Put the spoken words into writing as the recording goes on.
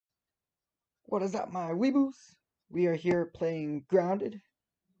What is up, my weeboos? We are here playing Grounded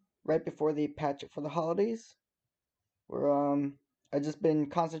right before they patch it for the holidays. I've just been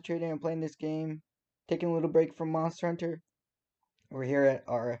concentrating on playing this game, taking a little break from Monster Hunter. We're here at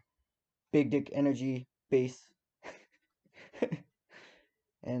our Big Dick Energy base.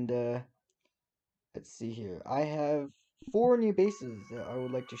 And let's see here. I have 4 new bases that I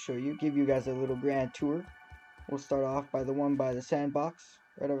would like to show you, give you guys a little grand tour. We'll start off by the one by the sandbox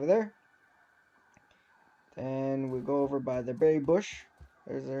right over there. Then we'll go over by the berry bush.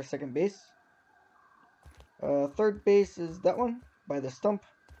 There's our second base. Third base is that one by the stump.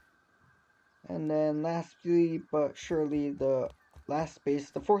 And then lastly but surely the last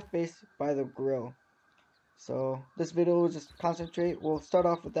base, the fourth base by the grill. So this video will just concentrate. We'll start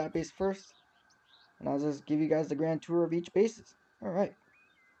off with that base first. And I'll just give you guys the grand tour of each bases. Alright.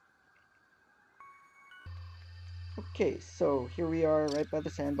 Okay, so here we are right by the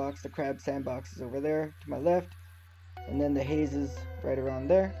sandbox. The crab sandbox is over there to my left. And then the haze is right around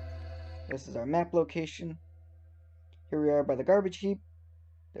there. This is our map location. Here we are by the garbage heap.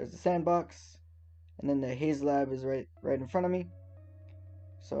 There's the sandbox. And then the haze lab is right in front of me.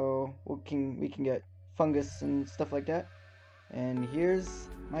 So we can get fungus and stuff like that. And here's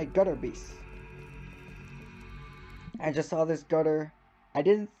my gutter base. I just saw this gutter. I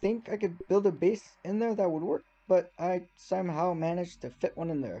didn't think I could build a base in there that would work, but I somehow managed to fit one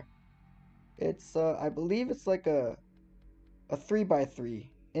in there. It's I believe it's like a 3x3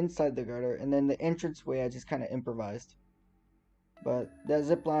 inside the gutter, and then the entranceway I just kind of improvised. But that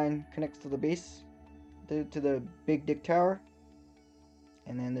zip line connects to the base, to the Big Dick Tower.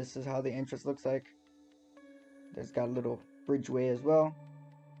 And then this is how the entrance looks like. There's got a little bridgeway as well.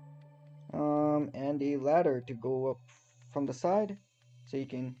 And a ladder to go up from the side. So you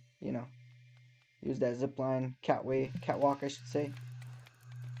can, use that zip line, catwalk I should say.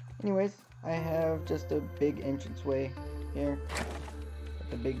 Anyways, I have just a big entranceway here.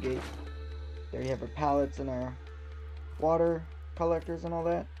 At the big gate. There you have our pallets and our water collectors and all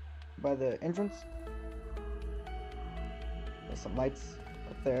that by the entrance. There's some lights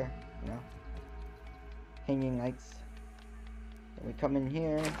up there, hanging lights. Then we come in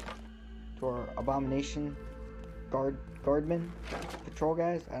here to our abomination guardmen, patrol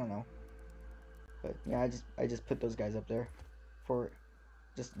guys. I don't know, but yeah, I just put those guys up there for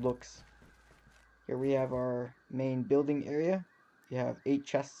just looks. Here we have our main building area. You have 8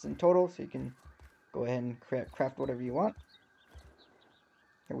 chests in total, so you can go ahead and craft whatever you want.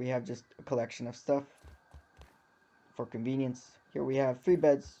 Here we have just a collection of stuff for convenience. Here we have 3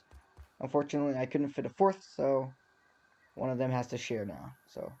 beds. Unfortunately, I couldn't fit a 4th, so one of them has to share now.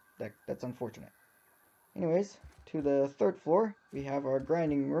 So that's unfortunate. Anyways, to the 3rd floor, we have our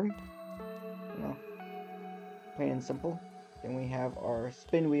grinding room. Plain and simple. Then we have our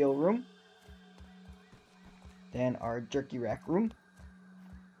spin wheel room. Then our jerky rack room.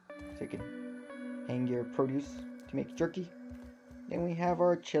 So you can hang your produce to make jerky. Then we have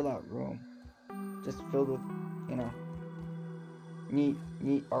our chill out room. Just filled with, neat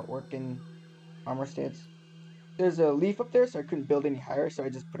artwork and armor stands. There's a leaf up there, so I couldn't build any higher, so I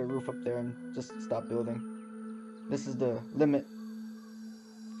just put a roof up there and just stopped building. This is the limit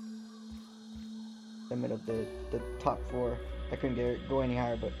of the top floor. I couldn't go any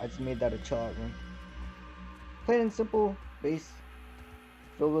higher, but I just made that a chill out room. Plain and simple base,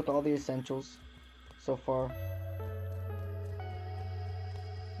 filled with all the essentials so far.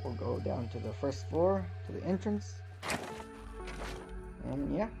 We'll go down to the 1st floor, to the entrance.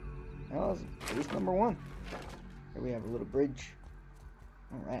 And yeah, that was base number 1. Here we have a little bridge.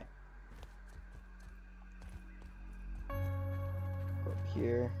 Alright. Go up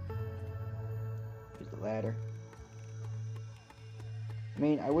here. Here's the ladder. I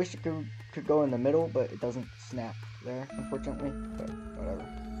mean, I wish it could go in the middle, but it doesn't snap there, unfortunately. But whatever.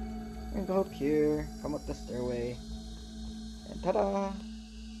 We can go up here, come up the stairway, and ta-da!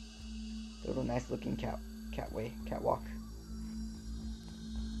 Little nice looking catwalk.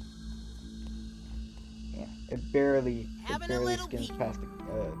 Yeah, it barely skins past the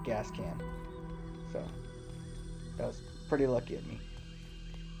gas can. So that was pretty lucky of me.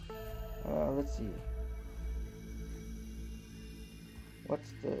 Let's see.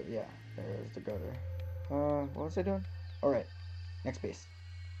 There's the gutter. What was I doing? Alright, next base.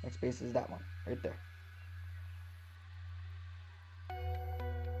 Next base is that one, right there.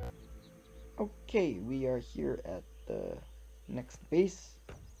 Okay, we are here at the next base.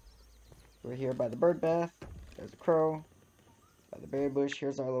 We're here by the bird bath. There's a crow. By the berry bush,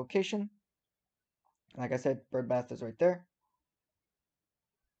 here's our location. Like I said, bird bath is right there.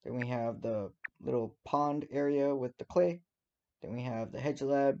 Then we have the little pond area with the clay. Then we have the hedge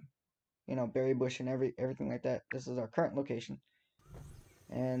lab. you know, berry bush and everything like that. This is our current location.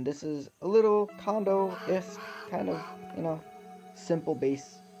 And this is a little condo-esque kind of, you know, simple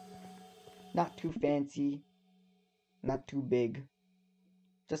base. Not too fancy, not too big.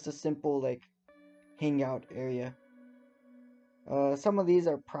 Just a simple, like, hangout area. Some of these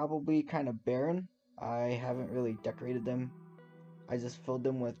are probably kind of barren. I haven't really decorated them. I just filled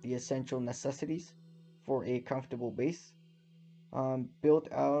them with the essential necessities for a comfortable base.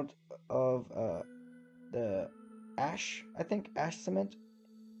 Built out of the ash, I think, ash cement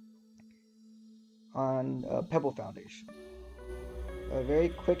on a pebble foundation. Very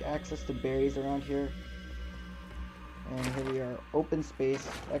quick access to berries around here. And here we are, open space,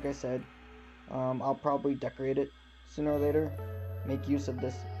 like I said. I'll probably decorate it sooner or later. Make use of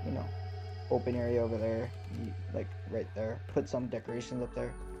this, you know, open area over there, like right there. Put some decorations up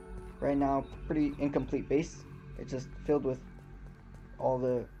there. Right now, pretty incomplete base. It's just filled with all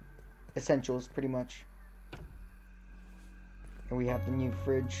the essentials, pretty much. And we have the new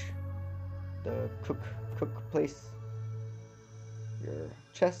fridge, the cook place, your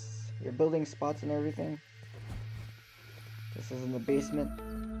chests, your building spots and everything. This is in the basement.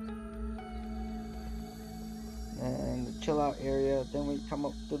 And the chill out area. Then we come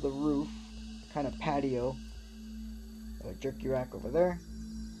up to the roof, kind of patio. A jerky rack over there.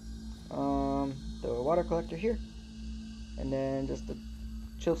 The water collector here. And then just a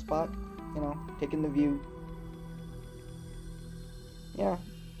chill spot, you know, taking the view. Yeah,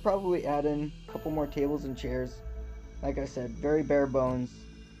 probably add in a couple more tables and chairs. Like I said, very bare bones.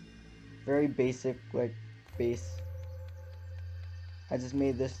 Very basic, like, base. I just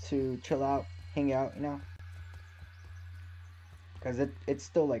made this to chill out, hang out, you know. Because it's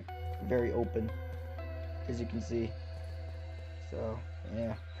still, like, very open, as you can see. So,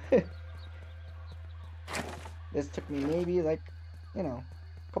 yeah. This took me maybe, like, you know,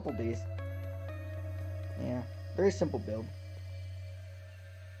 a couple days. Yeah, very simple build.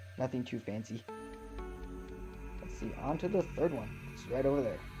 Nothing too fancy. Let's see, on to the third one. It's right over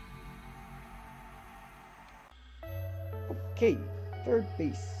there. Okay, third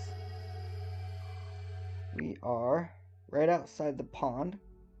base. We are right outside the pond.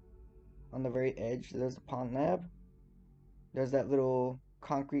 On the very edge, there's the pond lab. There's that little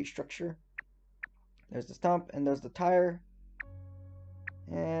concrete structure. There's the stump, and there's the tire.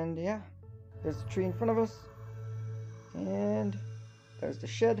 And yeah, there's the tree in front of us. And there's the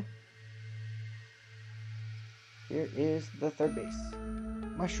shed. Here is the third base.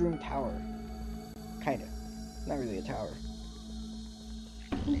 Mushroom tower. Kinda. Not really a tower.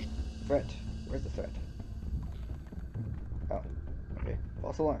 Threat. Where's the threat? Oh, okay.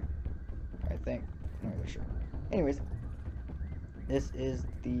 False alarm. I think. I'm not really sure. Anyways, this is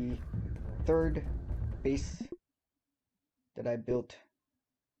the third base that I built.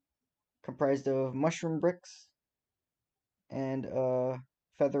 Comprised of mushroom bricks and a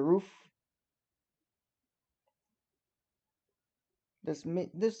feather roof. This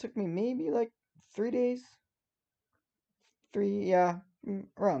took me maybe like 3 days.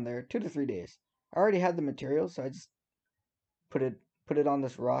 Around there, 2 to 3 days. I already had the materials, so I just put it on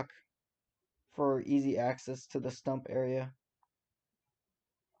this rock for easy access to the stump area.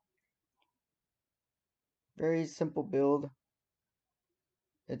 Very simple build.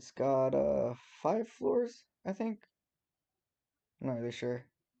 It's got 5 floors, I think. I'm not really sure,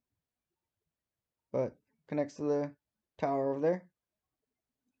 but connects to the tower over there.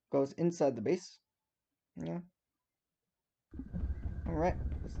 Goes inside the base. Yeah. Alright,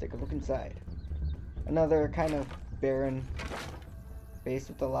 let's take a look inside. Another kind of barren base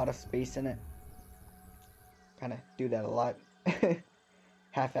with a lot of space in it. Kind of do that a lot.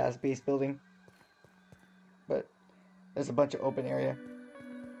 Half-ass base building. But there's a bunch of open area.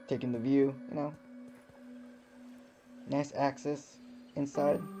 Taking the view, you know. Nice access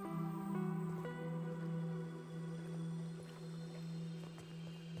inside.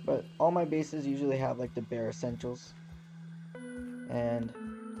 But all my bases usually have like the bare essentials. And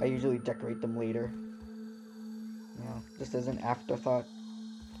I usually decorate them later. You know, just as an afterthought.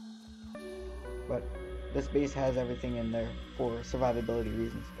 But this base has everything in there for survivability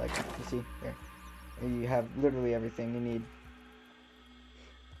reasons. Like you see here. You have literally everything you need.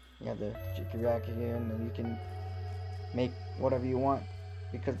 You have the jerky rack here, and then you can make whatever you want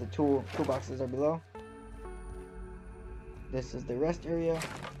because the toolboxes are below. This is the rest area.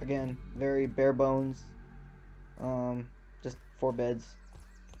 Again, very bare bones. Just 4 beds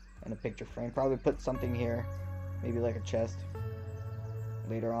and a picture frame. Probably put something here, maybe like a chest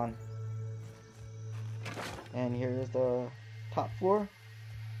later on. And here is the top floor.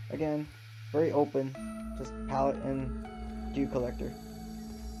 Again, very open, just pallet and dew collector.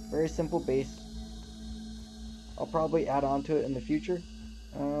 Very simple base. I'll probably add on to it in the future.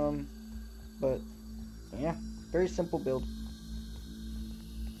 But yeah, very simple build.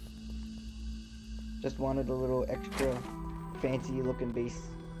 Just wanted a little extra fancy looking base.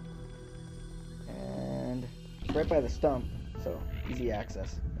 And it's right by the stump, so easy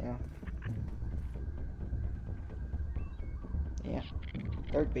access, you know. Yeah,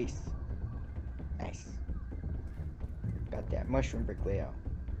 third base. Nice. Got that mushroom brick layout.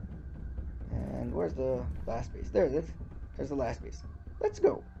 And where's the last base? There it is. There's the last base. Let's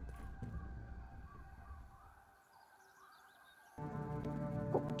go.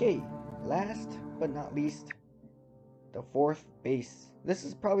 Okay, last but not least, the fourth base. This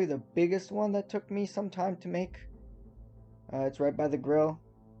is probably the biggest one that took me some time to make. It's right by the grill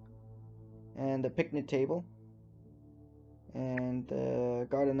and the picnic table. And the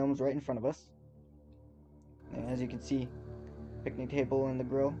garden gnome's right in front of us. And as you can see, picnic table and the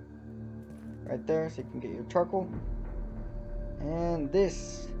grill right there, so you can get your charcoal. And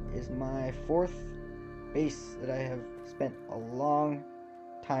this is my fourth base that I have spent a long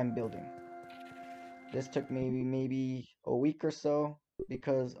time building. This took maybe a week or so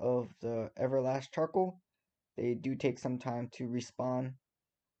because of the Everlast charcoal. They do take some time to respawn.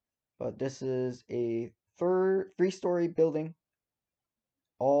 But this is a three-story building,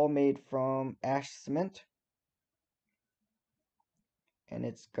 all made from ash cement. And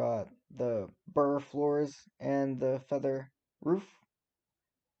it's got the burr floors and the feather roof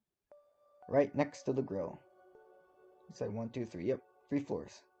right next to the grill. It's like 1, 2, 3. Yep, 3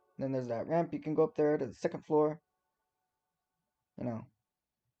 floors. Then there's that ramp. You can go up there to the second floor. You know,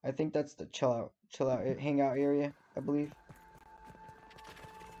 I think that's the chill out, hangout area, I believe.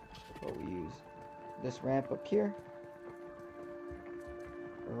 So we use this ramp up here.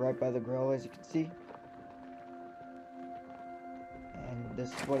 We're right by the grill, as you can see. And this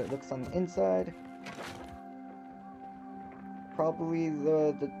is what it looks on the inside. Probably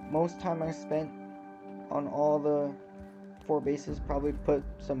the most time I spent on all the 4 bases, probably put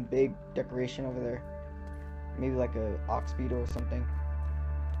some big decoration over there. Maybe like a ox beetle or something.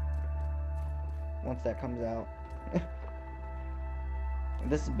 Once that comes out.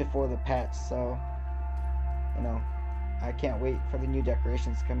 This is before the patch, so you know, I can't wait for the new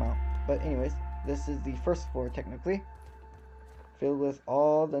decorations to come out. But anyways, this is the first floor technically, filled with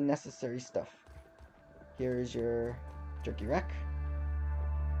all the necessary stuff. Here is your jerky rack,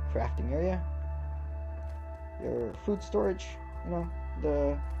 crafting area, your food storage, you know,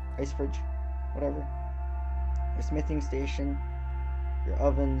 the ice fridge, whatever, your smithing station, your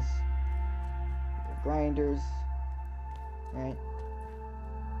ovens, your grinders, right,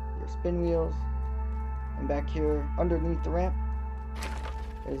 your spin wheels, and back here underneath the ramp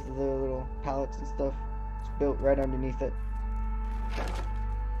is the little pallets and stuff. It's built right underneath it.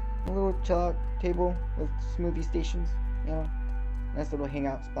 A little chill out table with smoothie stations, you know, nice little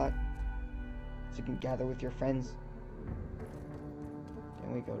hangout spot so you can gather with your friends.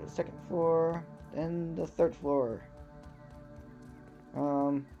 Then we go to the second floor, then the third floor.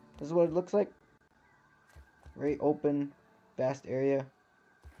 This is what it looks like. Very open, vast area.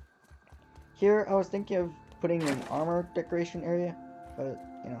 Here I was thinking of putting an armor decoration area, but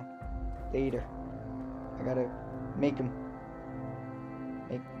you know, later. I gotta make them.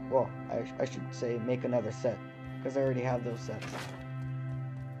 Well, I should say make another set, because I already have those sets.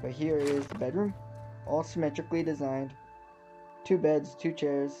 But here is the bedroom, all symmetrically designed. 2 beds, 2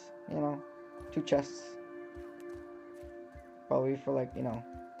 chairs, you know, 2 chests. Probably for, like, you know,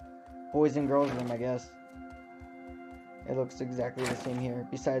 boys and girls room, I guess. It looks exactly the same here,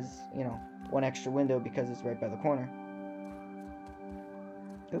 besides, you know, 1 extra window because it's right by the corner.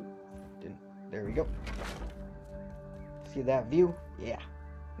 Oop, there we go. See that view? Yeah.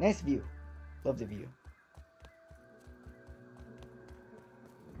 Nice view. Love the view.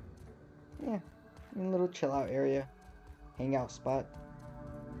 Yeah. A little chill out area. Hangout spot.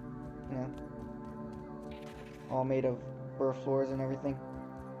 You know. All made of burr floors and everything.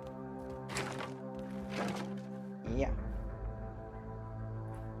 Yeah.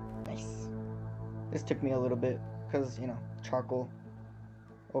 Nice. This took me a little bit because, you know, charcoal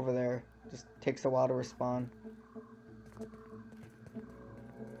over there just takes a while to respawn.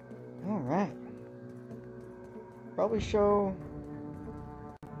 Alright. Probably show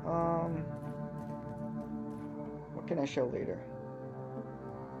what can I show later?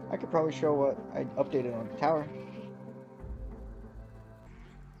 I could probably show what I updated on the tower.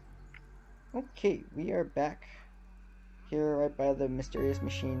 Okay, we are back here right by the mysterious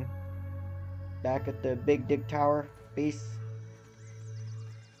machine. Back at the Big Dig Tower base.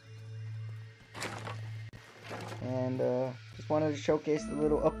 And just wanted to showcase the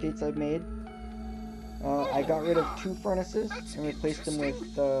little updates I've made. I got rid of 2 furnaces and replaced them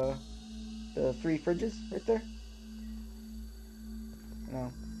with the 3 fridges right there. You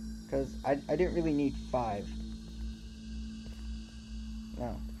know, because I didn't really need 5.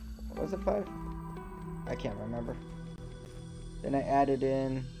 No, was it 5? I can't remember. Then I added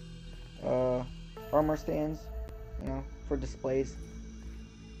in armor stands, you know, for displays.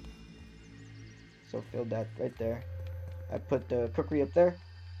 So filled that right there. I put the cookery up there,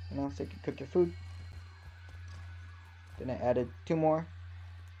 you know, so you can cook your food. Then I added 2 more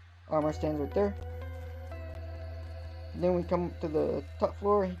armor stands right there. And then we come to the top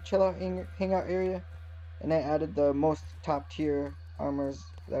floor, chill out, hang out area, and I added the most top tier armors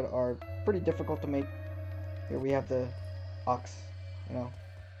that are pretty difficult to make. Here we have the ox, you know,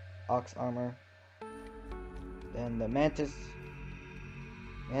 ox armor. Then the mantis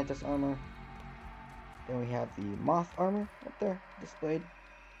armor. Then we have the moth armor up there displayed.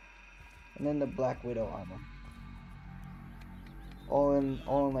 And then the black widow armor. All in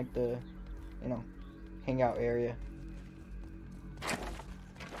like the, you know, hangout area.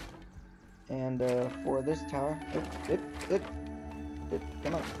 And for this tower,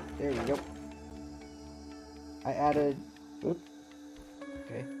 come on, there we go. I added,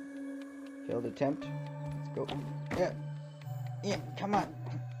 okay, failed attempt. Let's go. Yeah, come on.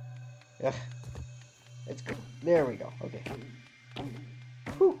 Ugh. Let's go. There we go. Okay.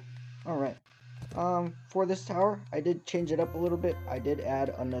 Whew. All right. For this tower, I did change it up a little bit. I did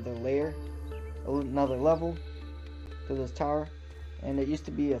add another layer, another level to this tower, and it used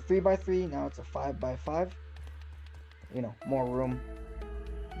to be a 3x3. Now it's a 5x5. You know, more room,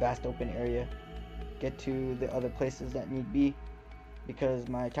 vast open area. Get to the other places that need be, because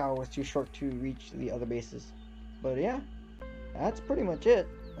my tower was too short to reach the other bases. But yeah, that's pretty much it.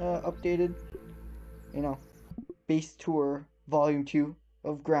 Updated, you know, base tour volume 2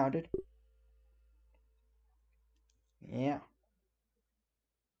 of Grounded. Yeah,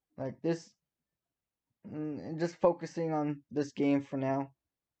 like this, just focusing on this game for now,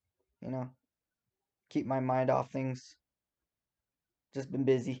 you know, keep my mind off things. Just been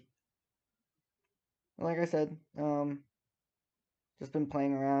busy. Like I said, just been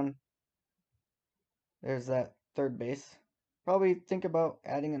playing around. There's that third base. Probably think about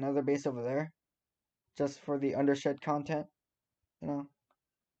adding another base over there, just for the undershed content, you know.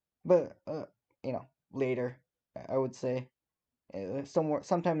 But you know, later, I would say,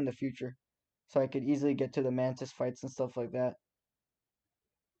 sometime in the future, so I could easily get to the mantis fights and stuff like that.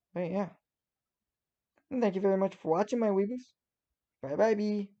 But yeah, and thank you very much for watching, my weebies. Bye bye,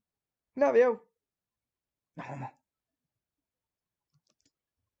 bee. Love you.